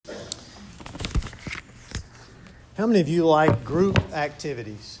How many of you like group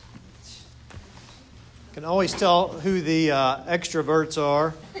activities? Can always tell who the extroverts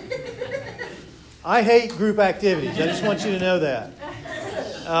are. I hate group activities. I just want you to know that.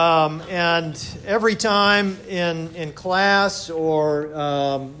 And every time in class or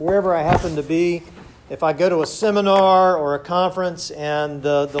wherever I happen to be, if I go to a seminar or a conference and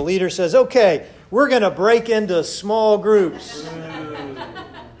the leader says, okay, we're going to break into small groups,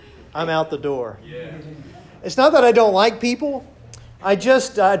 I'm out the door. Yeah. It's not that I don't like people. I'd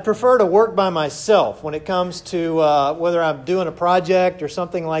prefer to work by myself when it comes to whether I'm doing a project or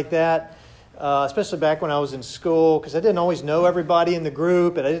something like that, especially back when I was in school, because I didn't always know everybody in the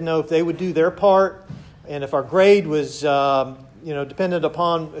group, and I didn't know if they would do their part, and if our grade was dependent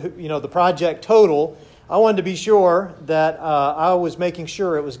upon the project total. I wanted to be sure that I was making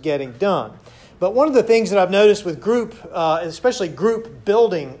sure it was getting done. But one of the things that I've noticed with group, especially group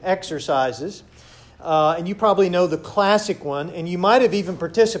building exercises, and you probably know the classic one, and you might have even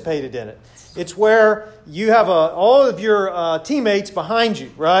participated in it. It's where you have all of your teammates behind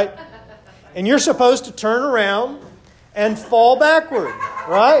you, right? And you're supposed to turn around and fall backward,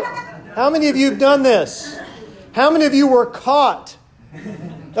 right? How many of you have done this? How many of you were caught?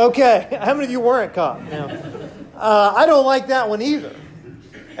 Okay, how many of you weren't caught? Now, I don't like that one either.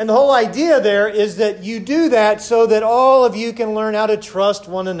 And the whole idea there is that you do that so that all of you can learn how to trust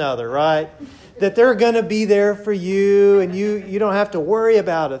one another, right? That they're going to be there for you and you don't have to worry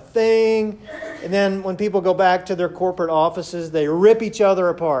about a thing. And then when people go back to their corporate offices, they rip each other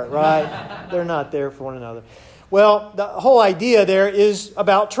apart, right? They're not there for one another. Well, the whole idea there is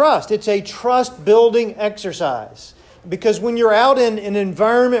about trust. It's a trust-building exercise. Because when you're out in an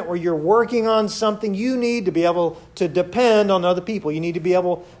environment where you're working on something, you need to be able to depend on other people. You need to be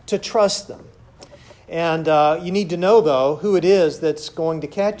able to trust them. And you need to know, though, who it is that's going to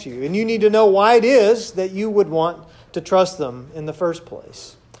catch you. And you need to know why it is that you would want to trust them in the first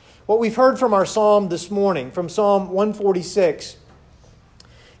place. What we've heard from our psalm this morning, from Psalm 146,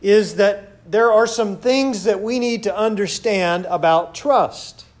 is that there are some things that we need to understand about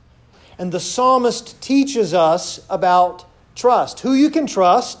trust. And the psalmist teaches us about trust. Who you can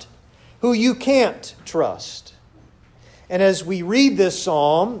trust, who you can't trust. And as we read this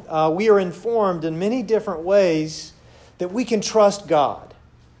psalm, we are informed in many different ways that we can trust God.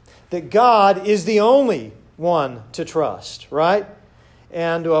 That God is the only one to trust, right?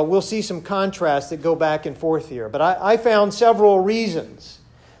 And we'll see some contrasts that go back and forth here. But I found several reasons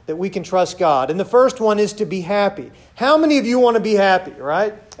that we can trust God. And the first one is to be happy. How many of you want to be happy,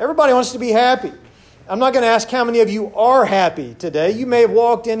 right? Everybody wants to be happy. I'm not going to ask how many of you are happy today. You may have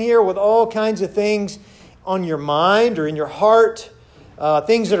walked in here with all kinds of things on your mind or in your heart,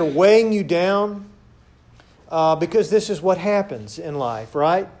 things that are weighing you down, because this is what happens in life,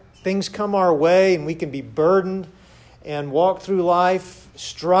 right? Things come our way and we can be burdened and walk through life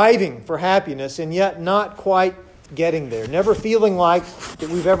striving for happiness and yet not quite getting there, never feeling like that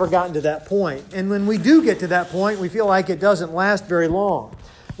we've ever gotten to that point. And when we do get to that point, we feel like it doesn't last very long.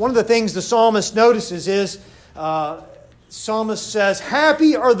 One of the things the psalmist notices is, psalmist says,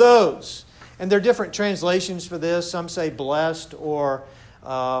 happy are those. And there are different translations for this. Some say blessed or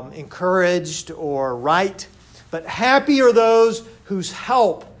encouraged or right. But happy are those whose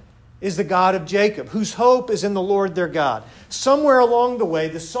help is the God of Jacob, whose hope is in the Lord their God. Somewhere along the way,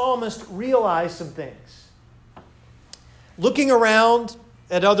 the psalmist realized some things. Looking around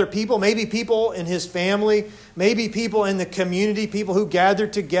at other people, maybe people in his family, maybe people in the community, people who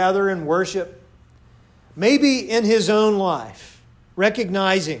gathered together and worship, maybe in his own life,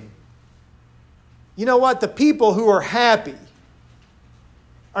 recognizing, you know what, the people who are happy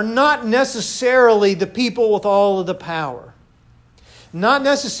are not necessarily the people with all of the power. Not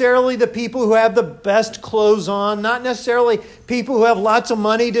necessarily the people who have the best clothes on, not necessarily people who have lots of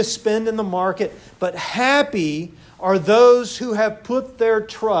money to spend in the market, but happy are those who have put their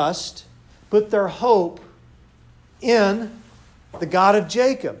trust, put their hope in the God of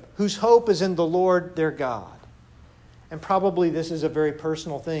Jacob, whose hope is in the Lord their God. And probably this is a very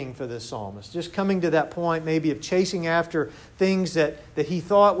personal thing for this psalmist. Just coming to that point maybe of chasing after things that he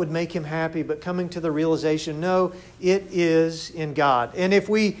thought would make him happy, but coming to the realization, no, it is in God. And if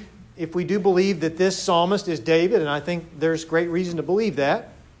we do believe that this psalmist is David, and I think there's great reason to believe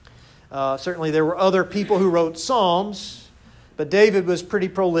that, certainly there were other people who wrote psalms, but David was pretty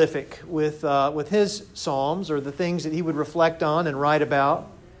prolific with his psalms, or the things that he would reflect on and write about.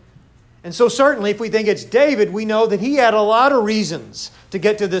 And so certainly if we think it's David, we know that he had a lot of reasons to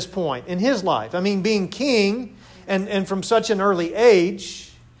get to this point in his life. I mean, being king and from such an early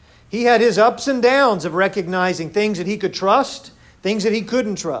age, he had his ups and downs of recognizing things that he could trust, things that he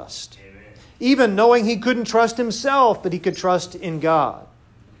couldn't trust. Amen. even knowing he couldn't trust himself, but he could trust in God.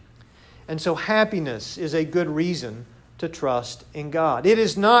 And so happiness is a good reason to trust in God. It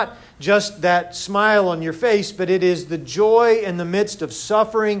is not just that smile on your face, but it is the joy in the midst of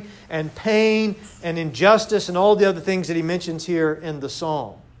suffering and pain and injustice and all the other things that he mentions here in the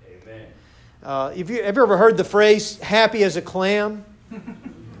psalm. Amen. Have you ever heard the phrase, happy as a clam?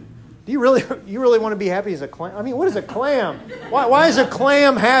 Do you really want to be happy as a clam? I mean, what is a clam? Why is a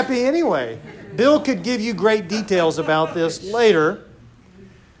clam happy anyway? Bill could give you great details about this later.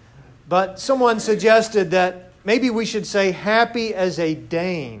 But someone suggested that maybe we should say happy as a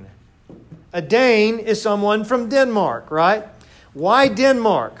Dane. A Dane is someone from Denmark, right? Why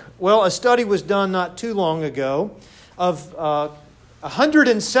Denmark? Well, a study was done not too long ago of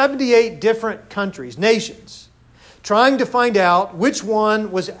 178 different countries, nations, trying to find out which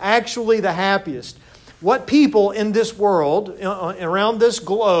one was actually the happiest. What people in this world, around this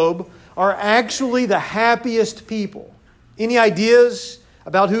globe, are actually the happiest people. Any ideas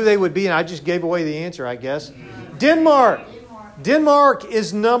about who they would be? And I just gave away the answer, I guess. Denmark. Denmark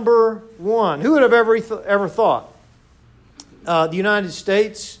is number one. Who would have ever thought? The United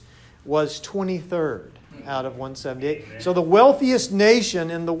States was 23rd out of 178. So the wealthiest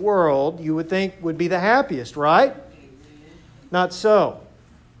nation in the world, you would think, would be the happiest, right? Not so.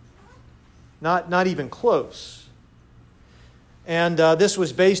 Not even close. And this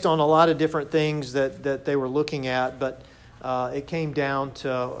was based on a lot of different things that they were looking at, but it came down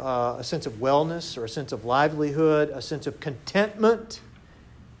to a sense of wellness or a sense of livelihood, a sense of contentment.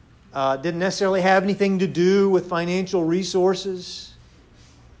 Didn't necessarily have anything to do with financial resources.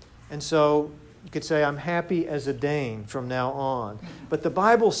 And so you could say, I'm happy as a Dane from now on. But the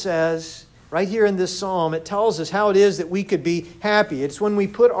Bible says, right here in this psalm, it tells us how it is that we could be happy. It's when we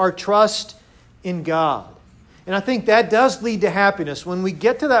put our trust in God. And I think that does lead to happiness when we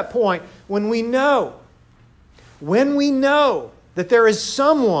get to that point, when we know that there is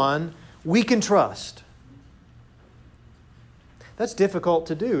someone we can trust. That's difficult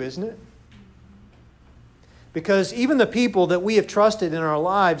to do, isn't it? Because even the people that we have trusted in our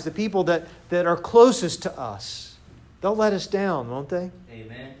lives, the people that are closest to us, they'll let us down, won't they?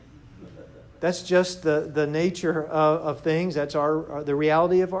 Amen. That's just the nature of things. That's the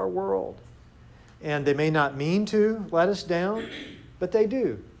reality of our world. And they may not mean to let us down, but they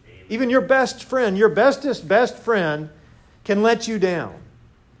do. Even your best friend, your bestest best friend, can let you down.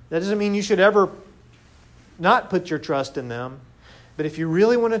 That doesn't mean you should ever not put your trust in them. But if you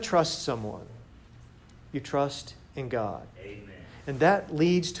really want to trust someone, you trust in God. Amen. And that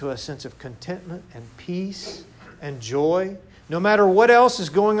leads to a sense of contentment and peace and joy. No matter what else is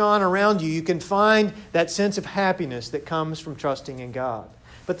going on around you, you can find that sense of happiness that comes from trusting in God.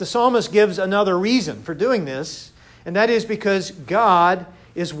 But the psalmist gives another reason for doing this, and that is because God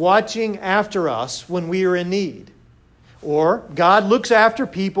is watching after us when we are in need. Or God looks after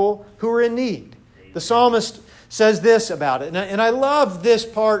people who are in need. The psalmist says this about it. And I love this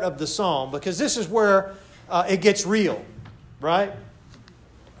part of the psalm because this is where it gets real, right?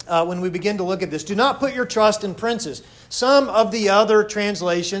 When we begin to look at this. Do not put your trust in princes. Some of the other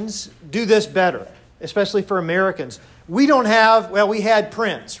translations do this better, especially for Americans. We don't have, well, we had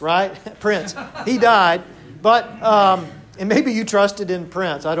Prince, right? Prince. He died. But, and maybe you trusted in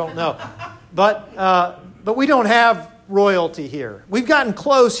Prince. I don't know. But we don't have royalty here. We've gotten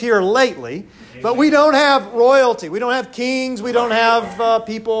close here lately, but we don't have royalty. We don't have kings. We don't have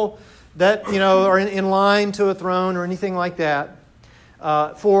people that, are in line to a throne or anything like that.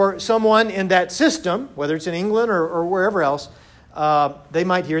 For someone in that system, whether it's in England or wherever else, they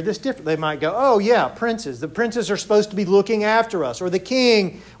might hear this different. They might go, oh yeah, princes. The princes are supposed to be looking after us. Or the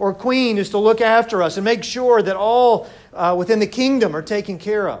king or queen is to look after us and make sure that all within the kingdom are taken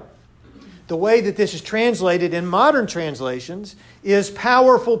care of. The way that this is translated in modern translations is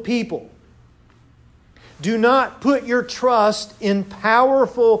powerful people. Do not put your trust in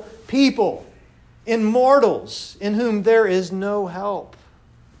powerful people, in mortals in whom there is no help.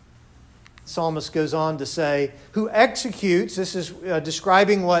 The psalmist goes on to say, who executes, this is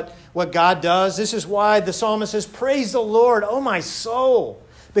describing what God does. This is why the psalmist says, praise the Lord, oh my soul.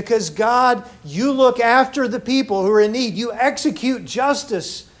 Because God, you look after the people who are in need. You execute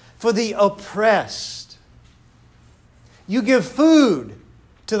justice for the oppressed. You give food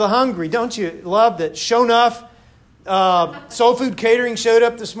to the hungry. Don't you love that? Shonuff, Soul Food Catering showed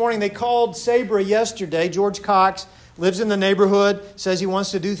up this morning. They called Sabra yesterday. George Cox lives in the neighborhood, says he wants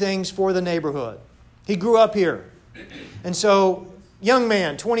to do things for the neighborhood. He grew up here. And so, young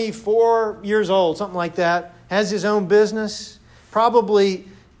man, 24 years old, something like that, has his own business, probably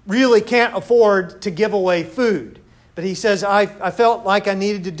really can't afford to give away food. But he says, I felt like I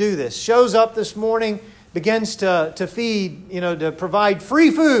needed to do this. Shows up this morning, begins to feed, to provide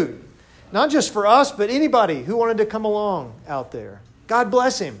free food. Not just for us, but anybody who wanted to come along out there. God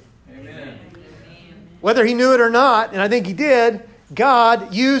bless him. Amen. Whether he knew it or not, and I think he did,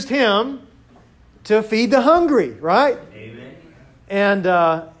 God used him to feed the hungry, right? Amen. And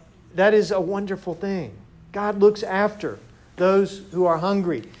that is a wonderful thing. God looks after those who are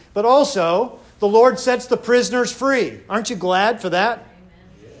hungry. But also, the Lord sets the prisoners free. Aren't you glad for that?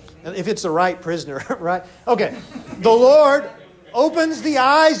 Amen. If it's the right prisoner, right? Okay. The Lord opens the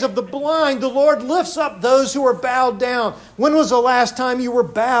eyes of the blind. The Lord lifts up those who are bowed down. When was the last time you were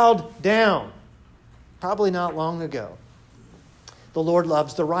bowed down? Probably not long ago. The Lord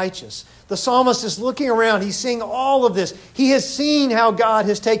loves the righteous. The psalmist is looking around. He's seeing all of this. He has seen how God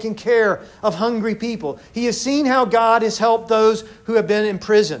has taken care of hungry people. He has seen how God has helped those who have been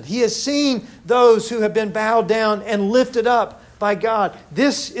imprisoned. He has seen those who have been bowed down and lifted up by God.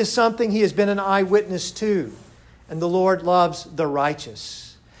 This is something he has been an eyewitness to. And the Lord loves the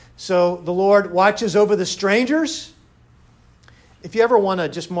righteous. So the Lord watches over the strangers. If you ever want to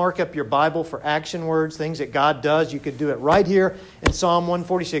just mark up your Bible for action words, things that God does, you could do it right here in Psalm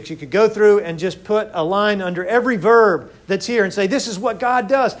 146. You could go through and just put a line under every verb that's here and say, this is what God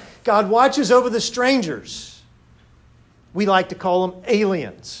does. God watches over the strangers. We like to call them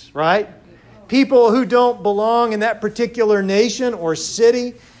aliens, right? People who don't belong in that particular nation or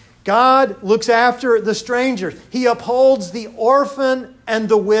city. God looks after the strangers. He upholds the orphan and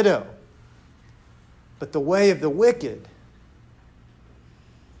the widow. But the way of the wicked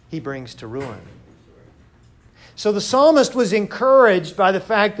he brings to ruin. So the psalmist was encouraged by the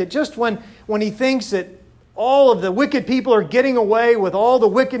fact that just when he thinks that all of the wicked people are getting away with all the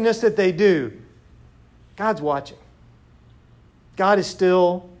wickedness that they do, God's watching. God is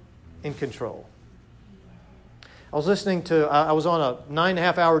still in control. I was I was on a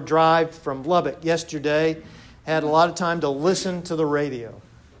 9.5 hour drive from Lubbock yesterday. Had a lot of time to listen to the radio.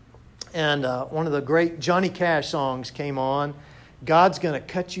 And one of the great Johnny Cash songs came on. God's going to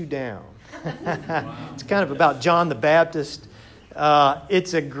cut you down. Wow. It's kind of about John the Baptist.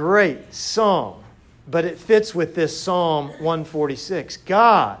 It's a great song, but it fits with this Psalm 146.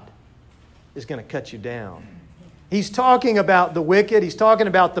 God is going to cut you down. He's talking about the wicked. He's talking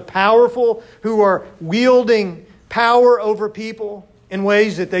about the powerful who are wielding power over people in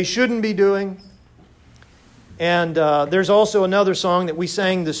ways that they shouldn't be doing. And there's also another song that we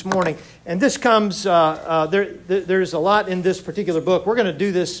sang this morning. And this comes, there's a lot in this particular book. We're going to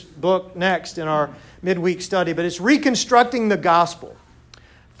do this book next in our midweek study. But it's Reconstructing the Gospel.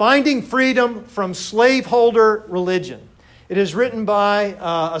 Finding Freedom from Slaveholder Religion. It is written by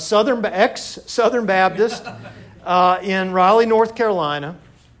a ex-Southern Baptist in Raleigh, North Carolina,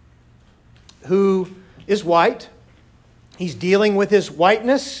 who is white. He's dealing with his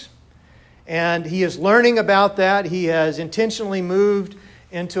whiteness. And he is learning about that. He has intentionally moved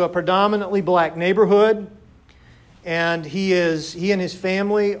into a predominantly black neighborhood. And he and his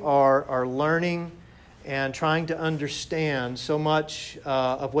family are learning and trying to understand so much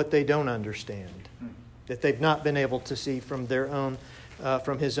of what they don't understand, that they've not been able to see from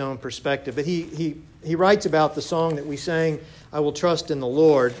from his own perspective. But he writes about the song that we sang, I Will Trust in the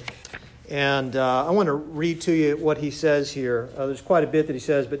Lord. And I want to read to you what he says here. There's quite a bit that he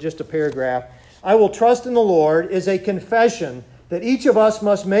says, but just a paragraph. I will trust in the Lord is a confession that each of us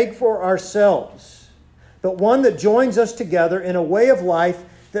must make for ourselves, but one that joins us together in a way of life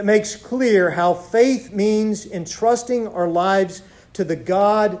that makes clear how faith means entrusting our lives to the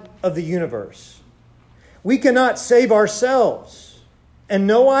God of the universe. We cannot save ourselves, and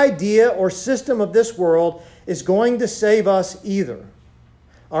no idea or system of this world is going to save us either.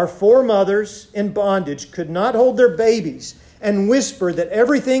 Our foremothers in bondage could not hold their babies and whisper that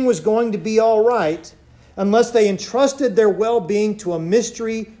everything was going to be all right unless they entrusted their well-being to a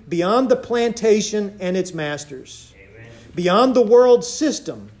mystery beyond the plantation and its masters, Amen. Beyond the world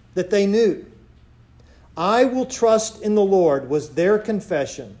system that they knew. I will trust in the Lord was their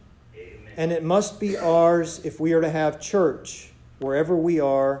confession, Amen. And it must be ours if we are to have church wherever we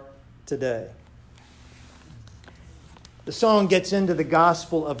are today. The song gets into the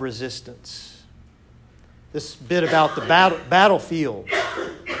gospel of resistance. This bit about the battlefield.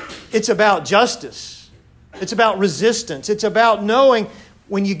 It's about justice. It's about resistance. It's about knowing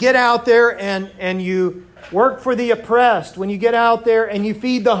when you get out there and you work for the oppressed, when you get out there and you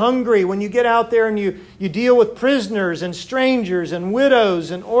feed the hungry, when you get out there and you deal with prisoners and strangers and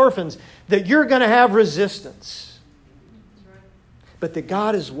widows and orphans, that you're going to have resistance. But that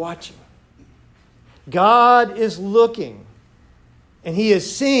God is watching. God is looking, and He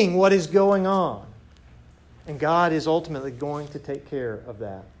is seeing what is going on. And God is ultimately going to take care of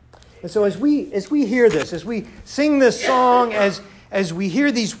that. And so as we hear this, as we sing this song, as we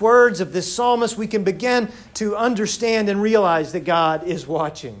hear these words of this psalmist, we can begin to understand and realize that God is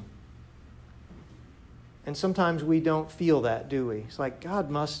watching. And sometimes we don't feel that, do we? It's like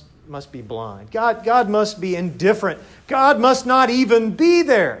God must be blind. God must be indifferent. God must not even be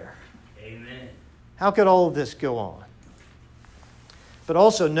there. Amen. How could all of this go on? But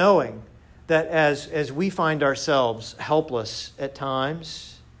also knowing that as we find ourselves helpless at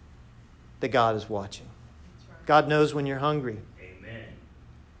times, that God is watching. God knows when you're hungry. Amen.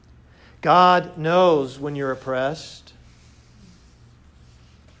 God knows when you're oppressed.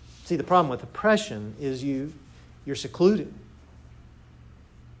 See, the problem with oppression is you're secluded.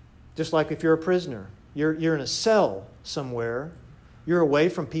 Just like if you're a prisoner. You're in a cell somewhere. You're away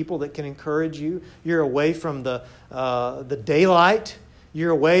from people that can encourage you. You're away from the daylight.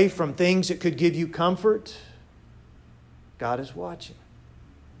 You're away from things that could give you comfort. God is watching.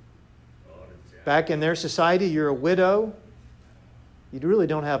 Back in their society, you're a widow. You really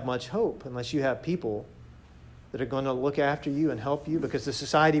don't have much hope unless you have people that are going to look after you and help you, because the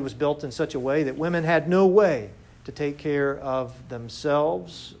society was built in such a way that women had no way to take care of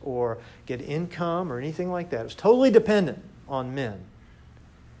themselves or get income or anything like that. It was totally dependent on men.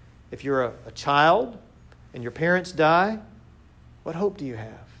 If you're a child and your parents die, what hope do you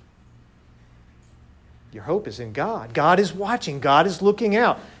have? Your hope is in God. God is watching. God is looking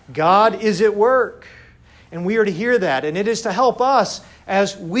out. God is at work. And we are to hear that. And it is to help us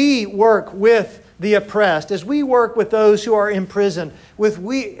as we work with the oppressed, as we work with those who are in prison,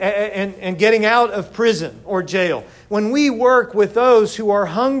 and getting out of prison or jail. When we work with those who are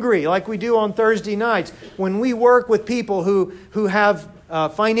hungry, like we do on Thursday nights. When we work with people who have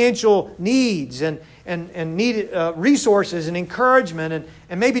financial needs and need resources and encouragement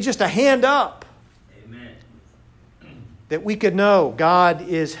and maybe just a hand up. Amen. That we could know God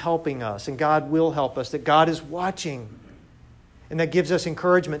is helping us and God will help us, that God is watching. And that gives us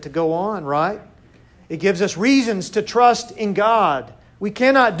encouragement to go on, right? It gives us reasons to trust in God. We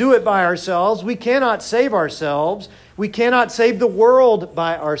cannot do it by ourselves. We cannot save ourselves. We cannot save the world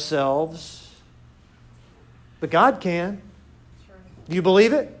by ourselves. But God can. Do you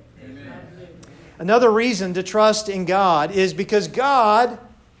believe it? Amen. Another reason to trust in God is because God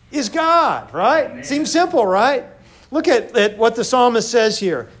is God, right? Amen. Seems simple, right? Look at what the psalmist says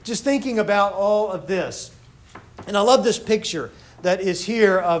here. Just thinking about all of this. And I love this picture that is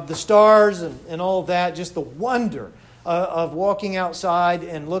here of the stars and all of that. Just the wonder of walking outside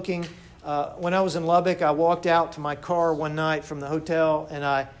and looking. When I was in Lubbock, I walked out to my car one night from the hotel, and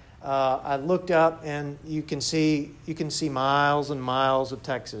I looked up, and you can see miles and miles of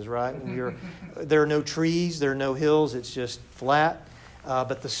Texas, right? And there are no trees, there are no hills, it's just flat.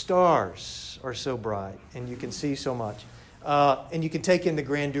 But the stars are so bright, and you can see so much. And you can take in the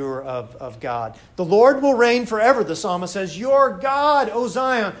grandeur of God. The Lord will reign forever, the psalmist says. Your God, O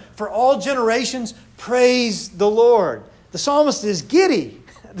Zion, for all generations, praise the Lord. The psalmist is giddy.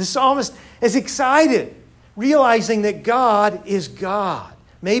 The psalmist is excited, realizing that God is God.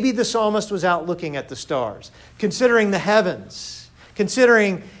 Maybe the psalmist was out looking at the stars, considering the heavens,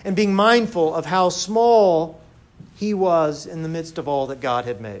 considering and being mindful of how small he was in the midst of all that God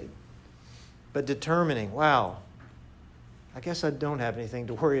had made. But determining, wow, I guess I don't have anything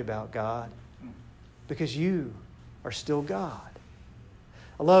to worry about, God, because you are still God.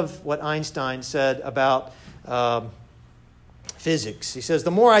 I love what Einstein said about physics. He says, the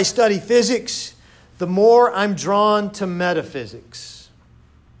more I study physics, the more I'm drawn to metaphysics.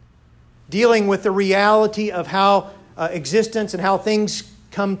 Dealing with the reality of how existence and how things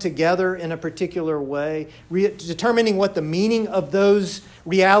come together in a particular way, determining what the meaning of those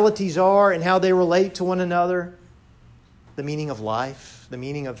realities are and how they relate to one another. The meaning of life, the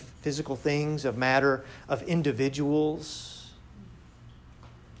meaning of physical things, of matter, of individuals.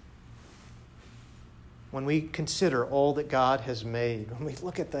 When we consider all that God has made, when we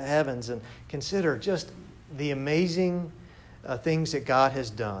look at the heavens and consider just the amazing things that God has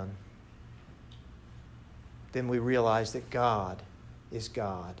done, then we realize that God is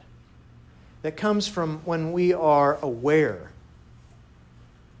God. That comes from when we are aware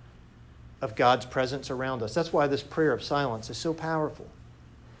of God's presence around us. That's why this prayer of silence is so powerful.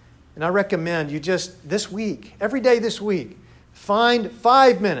 And I recommend you just this week, every day this week, find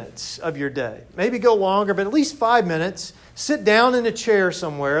 5 minutes of your day. Maybe go longer, but at least 5 minutes. Sit down in a chair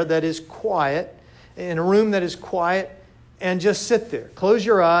somewhere that is quiet, in a room that is quiet, and just sit there. Close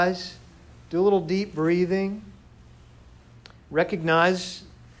your eyes. Do a little deep breathing. Recognize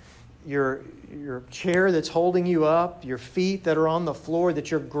your chair that's holding you up, your feet that are on the floor,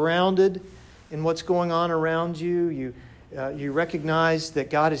 that you're grounded in what's going on around you. You recognize that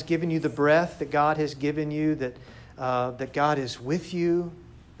God has given you the breath that God has given you, that God is with you,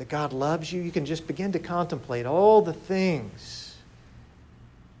 that God loves you. You can just begin to contemplate all the things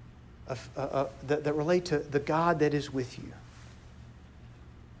that relate to the God that is with you.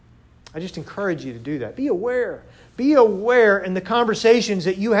 I just encourage you to do that. Be aware. Be aware in the conversations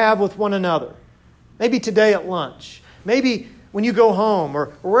that you have with one another. Maybe today at lunch. Maybe when you go home or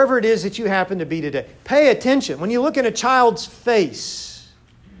wherever it is that you happen to be today. Pay attention. When you look in a child's face,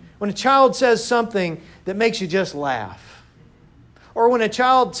 when a child says something that makes you just laugh, or when a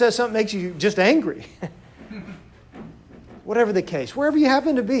child says something that makes you just angry, whatever the case, wherever you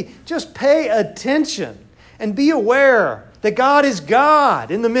happen to be, just pay attention and be aware that God is God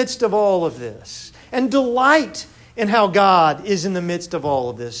in the midst of all of this. And delight in how God is in the midst of all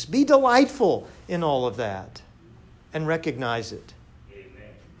of this. Be delightful in all of that. And recognize it. Amen.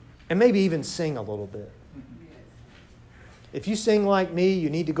 And maybe even sing a little bit. If you sing like me,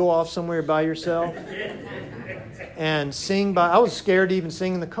 you need to go off somewhere by yourself and sing by... I was scared to even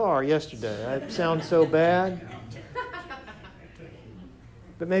sing in the car yesterday. It sounds so bad.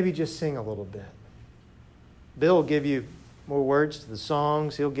 But maybe just sing a little bit. Bill will give you more words to the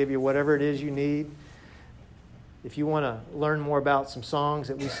songs. He'll give you whatever it is you need. If you want to learn more about some songs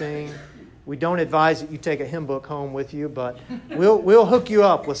that we sing, we don't advise that you take a hymn book home with you, but we'll hook you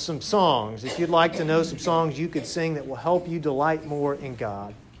up with some songs. If you'd like to know some songs you could sing that will help you delight more in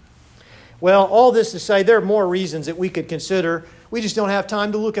God. Well, all this to say, there are more reasons that we could consider. We just don't have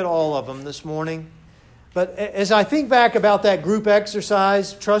time to look at all of them this morning. But as I think back about that group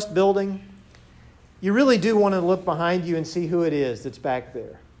exercise, trust building, you really do want to look behind you and see who it is that's back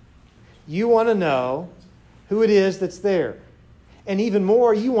there. You want to know who it is that's there. And even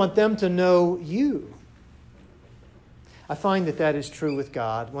more, you want them to know you. I find that that is true with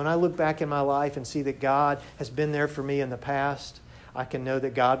God. When I look back in my life and see that God has been there for me in the past, I can know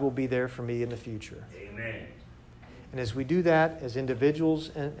that God will be there for me in the future. Amen. And as we do that as individuals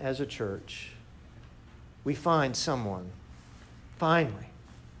and as a church, we find someone, finally,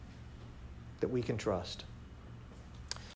 that we can trust.